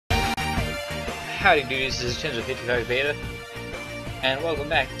Howdy dudes, this is Pt.6 Beta, and welcome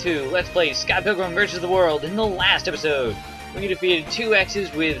back to Let's Play Scott Pilgrim vs. the World. In the last episode, we defeated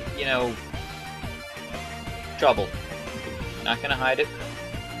 2X's with, trouble. Not gonna hide it.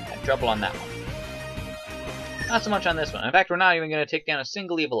 Had trouble on that one. Not so much on this one. In fact, we're not even gonna take down a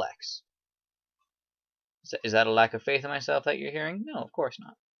single evil X. Is that a lack of faith in myself that you're hearing? No, of course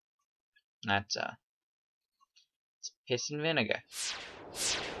not. That's, it's piss and vinegar.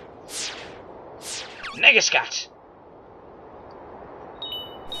 Nega Scott!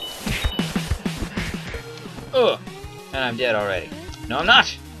 Ugh! And I'm dead already. No, I'm not!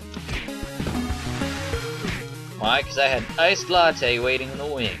 Why? Because I had iced latte waiting in the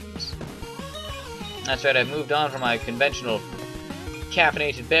wings. That's right, I've moved on from my conventional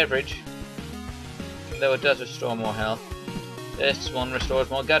caffeinated beverage. Though it does restore more health. This one restores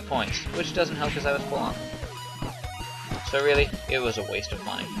more gut points, which doesn't help because I was full on. So really, it was a waste of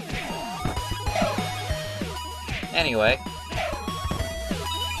money. Anyway,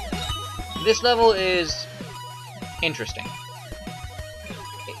 this level is interesting.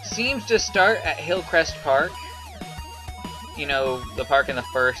 It seems to start at Hillcrest Park. You know, the park in the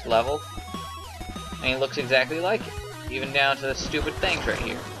first level. And it looks exactly like it. Even down to the stupid things right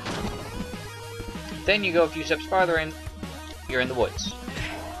here. Then you go a few steps farther and you're in the woods.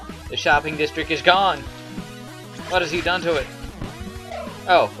 The shopping district is gone! What has he done to it?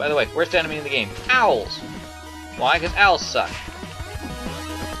 Oh, by the way, worst enemy in the game. Owls! Why? Because owls suck.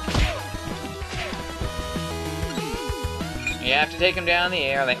 You have to take them down in the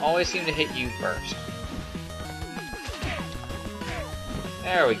air, they always seem to hit you first.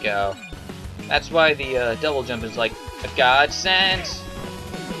 There we go. That's why the double jump is like a godsend.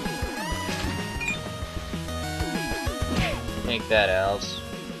 Take that, owls.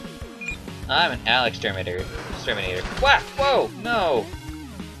 I'm an owl exterminator. What? Whoa! No!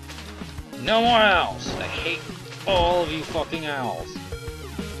 No more owls! I hate all of you fucking owls.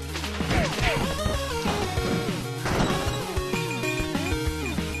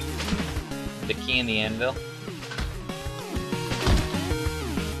 The key in the anvil.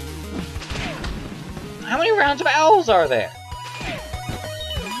 How many rounds of owls are there?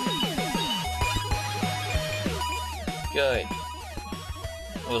 Good.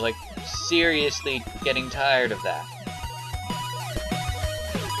 I was like seriously getting tired of that.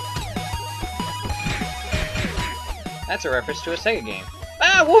 That's a reference to a Sega game.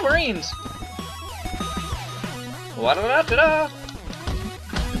 Ah, Wolverines! Wa-da-da-da-da!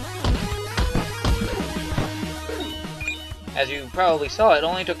 As you probably saw, it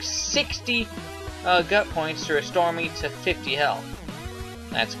only took 60 gut points to restore me to 50 health.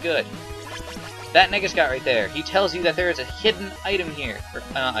 That's good. That Nega Scott right there, he tells you that there is a hidden item here, or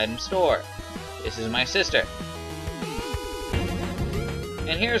item store. This is my sister.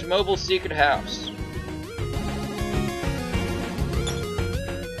 And here's Mobile's secret house.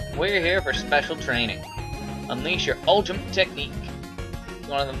 We're here for special training. Unleash your ultimate technique. It's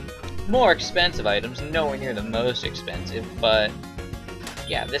one of the more expensive items, nowhere near the most expensive, but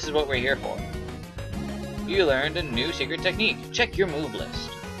yeah, this is what we're here for. You learned a new secret technique. Check your move list.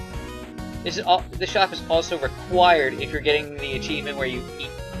 This shop is also required if you're getting the achievement where you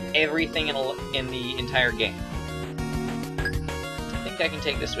eat everything in the entire game. I think I can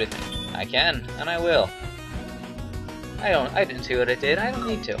take this with me. I can, and I will. I didn't see what it did. I don't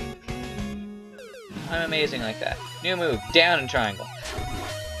need to. I'm amazing like that. New move, down and triangle.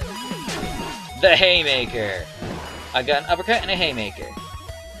 The Haymaker. I got an uppercut and a Haymaker.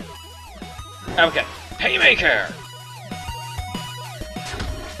 Uppercut. Haymaker!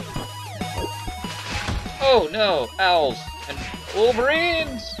 Oh no, owls and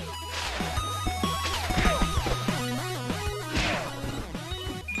Wolverines!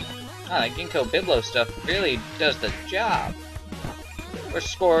 Ah, that Ginkgo Biblo stuff really does the job. It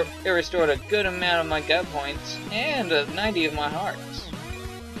restored a good amount of my gut points and 90 of my hearts.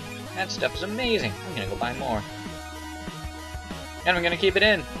 That stuff is amazing. I'm gonna go buy more. And I'm gonna keep it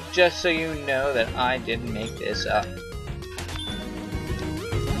in, just so you know that I didn't make this up.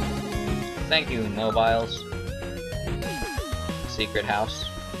 Thank you, mobiles. Secret house.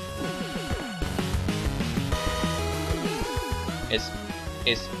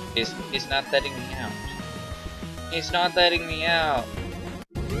 It's not letting me out. It's not letting me out.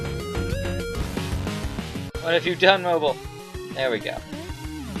 What have you done, Mobile? There we go.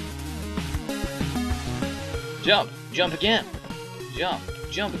 Jump! Jump again! Jump!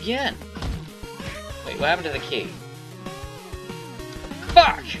 Jump again! Wait, what happened to the key?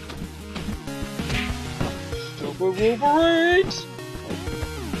 Fuck! Stupid Wolverines!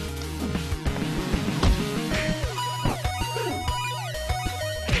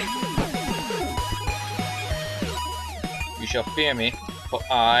 shall fear me, for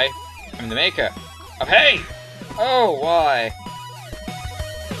I am the maker of hay! Oh, why?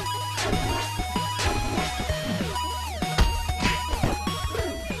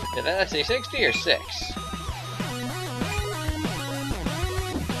 Did that say 60 or 6?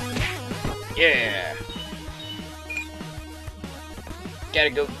 Yeah! Gotta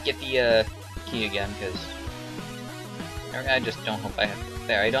go get the key again, because I just don't hope I have.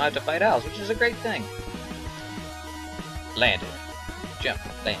 There, I don't have to fight owls, which is a great thing. Landed. Jump.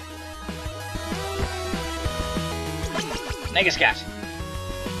 Land. Scott!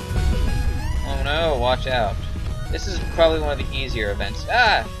 Oh no, watch out. This is probably one of the easier events.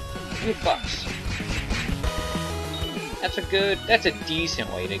 Ah! You fucks. That's a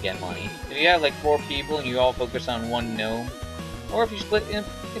decent way to get money. If you have like 4 people and you all focus on one gnome, or if you split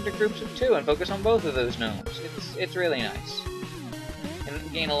into groups of 2 and focus on both of those gnomes, it's really nice.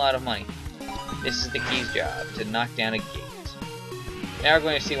 And gain a lot of money. This is the key's job, to knock down a gate. Now we're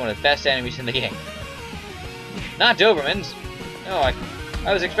going to see one of the best enemies in the game. Not Dobermans! No,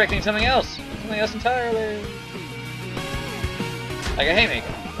 I was expecting something else. Something else entirely. Like a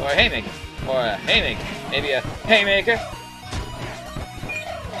haymaker, or a haymaker, or a haymaker. Maybe a haymaker?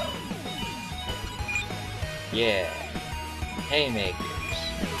 Yeah. Haymakers.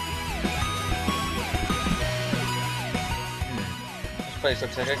 This place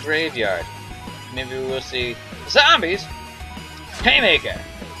looks like a graveyard. Maybe we will see zombies! Haymaker!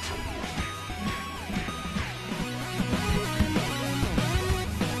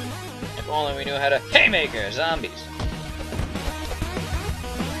 If only we knew how to haymaker zombies.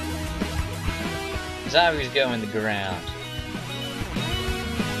 Zombies go in the ground.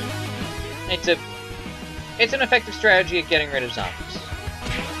 It's an effective strategy at getting rid of zombies.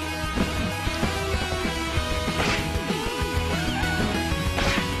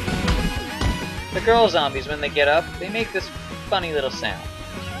 The girl zombies, when they get up, they make this funny little sound.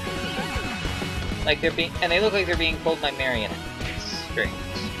 Like and they look like they're being pulled by marionette strings.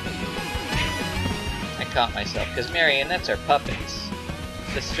 I caught myself, because marionettes are puppets.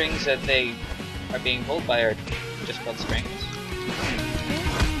 The strings that they are being pulled by are just called strings.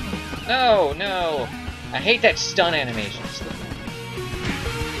 No, no! I hate that stun animation.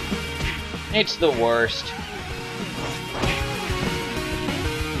 It's the worst.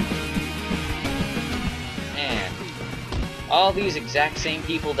 Man, all these exact same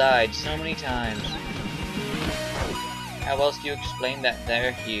people died so many times. How else do you explain that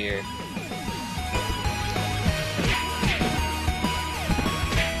they're here?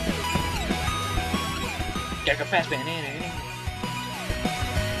 Gotta go fast, banana.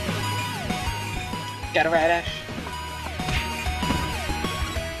 Got a radish.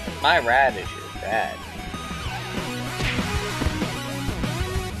 My radish is bad.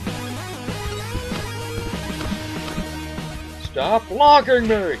 Stop blocking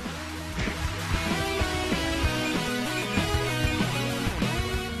me!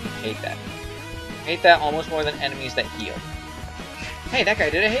 Hate that. Hate that almost more than enemies that heal. Hey, that guy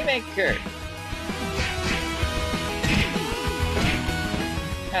did a haymaker!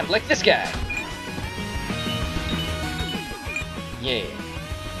 Kind of like this guy! Yeah.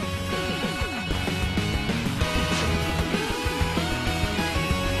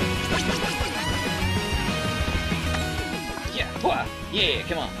 Yeah, wah. Yeah,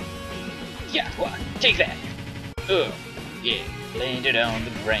 come on. Yeah, wah. Take that. Yeah. Landed on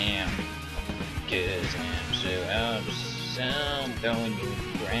the ground. Cause I'm so awesome. Throwing you to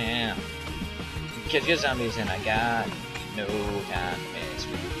the ground. Cause you're zombies and I got no time to mess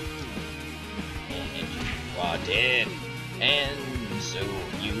with you. And you are dead. And so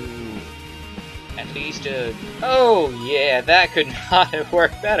you, at least, oh yeah, that could not have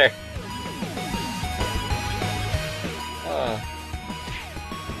worked better.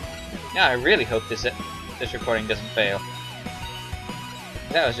 Now I really hope this recording doesn't fail.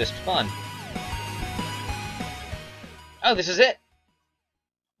 That was just fun. Oh, this is it!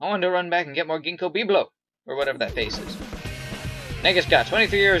 I wanted to run back and get more Ginkgo Biblo, or whatever that face is. Scott,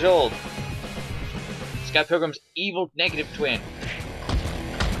 23 years old. Scott Pilgrim's evil negative twin.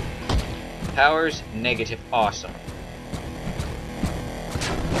 Powers negative awesome.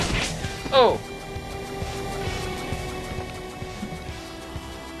 Oh!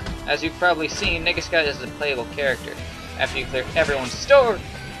 As you've probably seen, Scott is a playable character. After you clear everyone's store,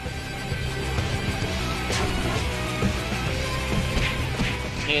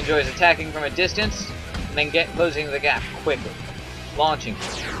 he enjoys attacking from a distance and then closing the gap quickly, launching.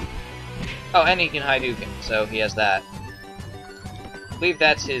 Oh, and he can Hadouken, so he has that. I believe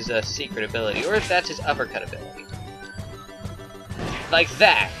that's his secret ability, or if that's his uppercut ability. Like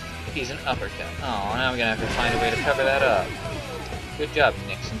that! He's an uppercut. Oh, now I'm gonna have to find a way to cover that up. Good job,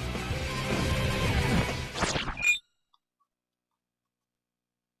 Nixon.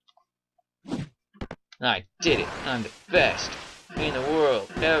 I did it! I'm the best in the world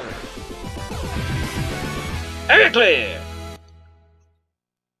ever! Air clear!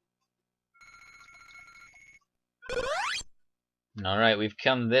 Alright, we've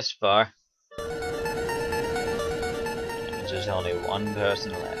come this far. There's only one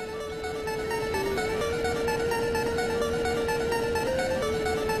person left.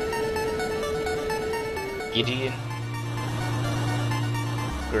 Gideon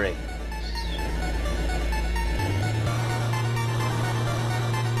Grace.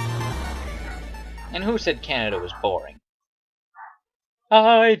 And who said Canada was boring?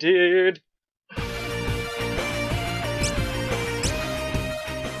 I did!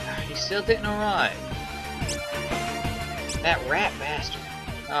 He still didn't arrive. That rat bastard.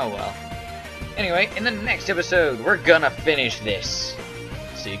 Oh well. Anyway, in the next episode, we're gonna finish this.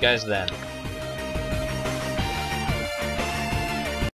 See you guys then.